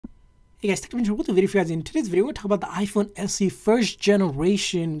Hey guys, welcome to the video for you guys. In today's video, we're going to talk about the iPhone SE first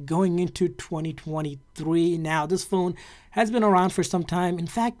generation going into 2023. Now, this phone has been around for some time. In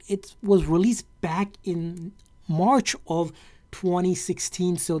fact, it was released back in March of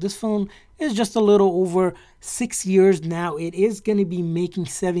 2016. So this phone is just a little over 6 years now. It is going to be making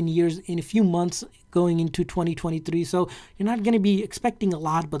 7 years in a few months going into 2023. So you're not going to be expecting a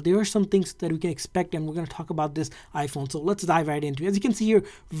lot, but there are some things that we can expect, and we're going to talk about this iPhone. So let's dive right into it. As you can see here,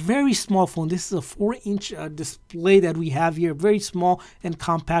 very small phone. This is a 4-inch display that we have here. Very small and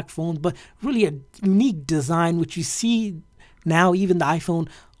compact phone, but really a unique design, which you see now even the iPhone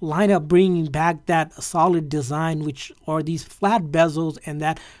lineup bringing back that solid design, which are these flat bezels and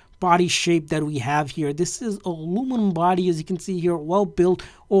that body shape that we have here. This is aluminum body, as you can see here, well built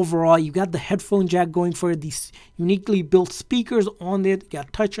overall. You got the headphone jack going for it, these uniquely built speakers on it. You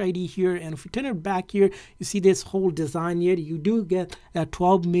got Touch ID here, and if you turn it back here, you see this whole design here. You do get a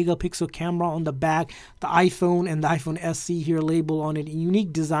 12 megapixel camera on the back, the iPhone and the iPhone SE here label on it. A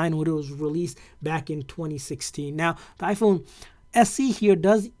unique design when it was released back in 2016. Now, the iPhone SE here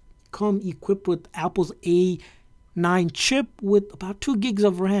does come equipped with Apple's A9 chip with about 2 gigs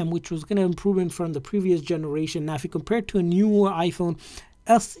of RAM, which was going to improve from the previous generation. Now, if you compare it to a newer iPhone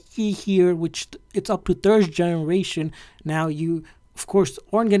SE here, which it's up to third generation, now you of course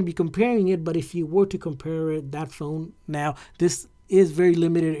aren't going to be comparing it, but if you were to compare it, that phone now, this is very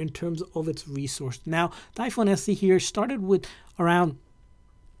limited in terms of its resource. Now, the iPhone SE here started with around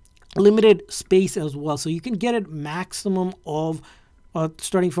limited space as well, so you can get it maximum of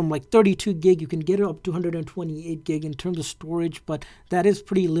starting from like 32 gig. You can get it up to 128 gig in terms of storage, but that is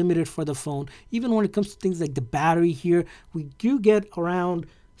pretty limited for the phone. Even when it comes to things like the battery here, we do get around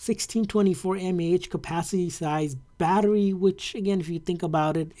 1624 mAh capacity size battery, which again, if you think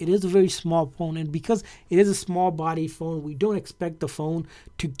about it, it is a very small phone, and because it is a small body phone, we don't expect the phone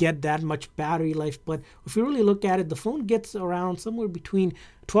to get that much battery life. But if you really look at it, the phone gets around somewhere between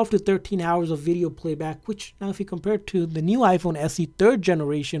 12 to 13 hours of video playback, which now if you compare it to the new iPhone SE third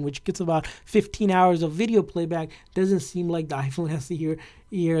generation, which gets about 15 hours of video playback, doesn't seem like the iPhone SE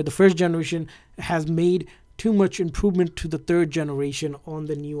here the first generation has made too much improvement to the third generation on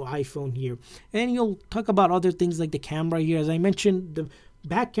the new iPhone here. And you'll talk about other things like the camera here. As I mentioned, the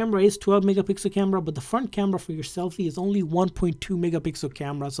back camera is 12 megapixel camera, but the front camera for your selfie is only 1.2 megapixel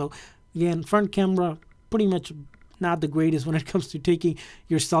camera. So again, front camera pretty much not the greatest when it comes to taking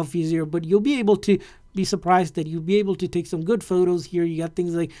your selfies here, but you'll be able to be surprised that you'll be able to take some good photos here. You got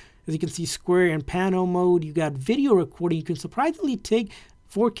things like, as you can see, square and pano mode. You got video recording. You can surprisingly take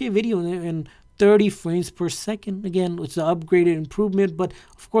 4K video and 30 frames per second. Again, it's an upgraded improvement, but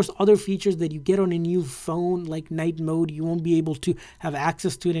of course other features that you get on a new phone like night mode, you won't be able to have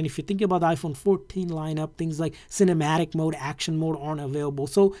access to it. And if you think about the iPhone 14 lineup, things like cinematic mode, action mode aren't available.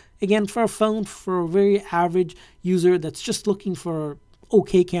 So again, for a phone, for a very average user that's just looking for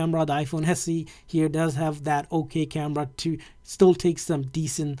okay camera, the iPhone SE here does have that okay camera to still take some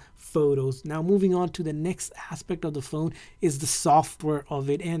decent photos. Now, moving on to the next aspect of the phone is the software of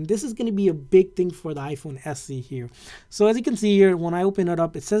it, and this is going to be a big thing for the iPhone SE here. So as you can see here, when I open it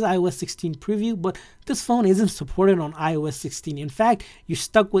up, it says iOS 16 preview, but this phone isn't supported on iOS 16. In fact, you're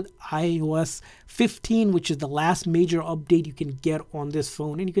stuck with iOS 15, which is the last major update you can get on this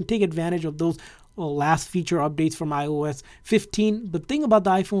phone, and you can take advantage of those last feature updates from iOS 15. But the thing about the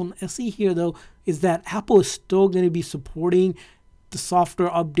iPhone SE here though is that Apple is still going to be supporting the software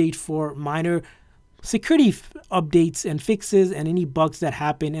update for minor security updates and fixes and any bugs that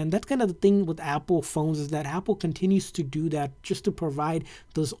happen. And that's kind of the thing with Apple phones, is that Apple continues to do that just to provide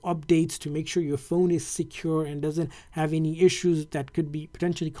those updates to make sure your phone is secure and doesn't have any issues that could be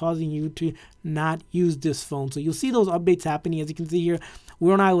potentially causing you to not use this phone. So you'll see those updates happening. As you can see here,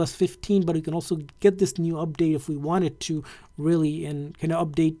 we're on iOS 15, but we can also get this new update if we wanted to really, and kind of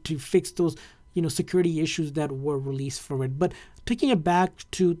update to fix those security issues that were released for it. But taking it back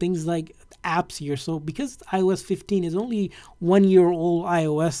to things like apps here, so because iOS 15 is only 1 year old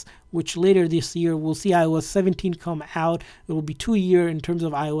iOS, which later this year we'll see iOS 17 come out, it will be 2 year in terms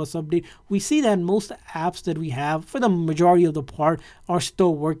of iOS update. We see that most apps that we have, for the majority of the part, are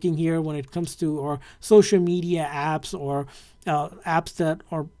still working here when it comes to our social media apps or apps that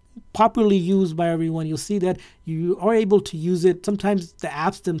are popularly used by everyone. You'll see that you are able to use it. Sometimes the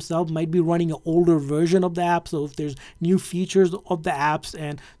apps themselves might be running an older version of the app, so if there's new features of the apps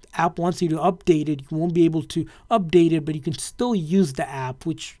and the app wants you to update it, you won't be able to update it, but you can still use the app,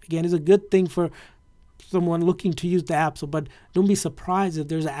 which again is a good thing for someone looking to use the app. So, but don't be surprised if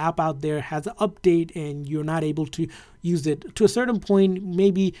there's an app out there has an update and you're not able to use it. To a certain point,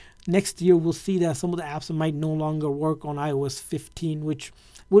 maybe next year we'll see that some of the apps might no longer work on iOS 15, which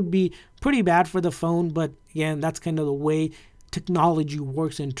would be pretty bad for the phone, but again, that's kind of the way technology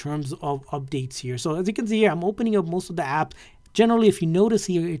works in terms of updates here. So as you can see here, I'm opening up most of the apps. Generally, if you notice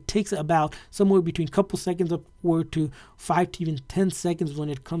here, it takes about somewhere between a couple seconds upward to 5 to even 10 seconds when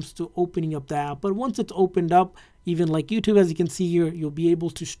it comes to opening up the app. But once it's opened up, even like YouTube, as you can see here, you'll be able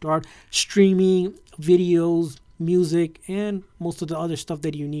to start streaming videos, music, and most of the other stuff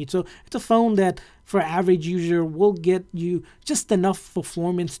that you need. So it's a phone that for average user will get you just enough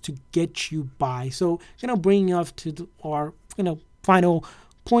performance to get you by. So bringing us to our final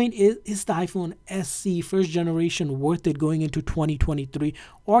point, is the iPhone SE first generation worth it going into 2023?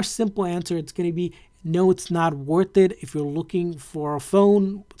 Our simple answer, it's going to be no, it's not worth it. If you're looking for a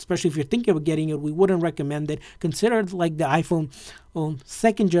phone, especially if you're thinking about getting it, we wouldn't recommend it. Consider it like the iPhone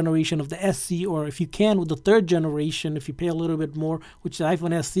second generation of the SE, or if you can with the third generation, if you pay a little bit more, which the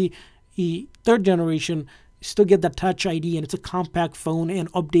iPhone SE third generation, you still get the Touch ID, and it's a compact phone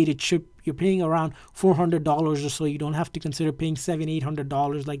and updated chip. You're paying around $400 or so. You don't have to consider paying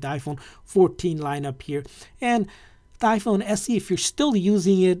 $700-800 like the iPhone 14 lineup here. And the iPhone SE, if you're still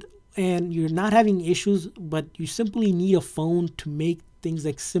using it and you're not having issues, but you simply need a phone to make things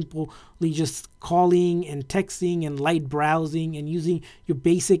like simply just calling and texting and light browsing and using your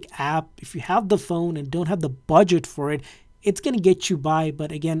basic app, if you have the phone and don't have the budget for it, it's going to get you by.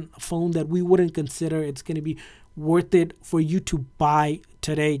 But again, a phone that we wouldn't consider it's going to be worth it for you to buy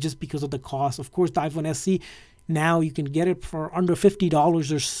today just because of the cost. Of course, the iPhone SE, now you can get it for under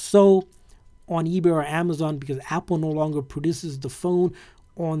 $50 or so on eBay or Amazon, because Apple no longer produces the phone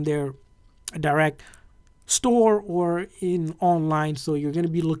on their direct store or in online. So you're going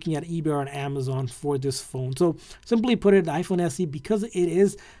to be looking at eBay or Amazon for this phone. So simply put it, the iPhone SE, because it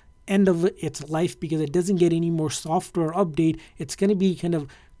is end of its life, because it doesn't get any more software update, it's going to be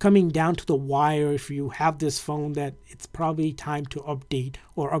coming down to the wire. If you have this phone, that it's probably time to update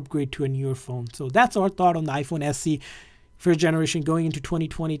or upgrade to a newer phone. So that's our thought on the iPhone SE first generation going into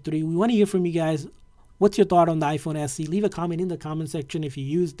 2023. We want to hear from you guys. What's your thought on the iPhone SE? Leave a comment in the comment section if you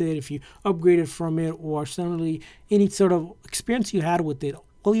used it, if you upgraded from it, or certainly any sort of experience you had with it.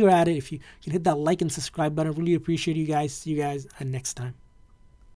 While you're at it, if you can hit that like and subscribe button, really appreciate you guys. See you guys next time.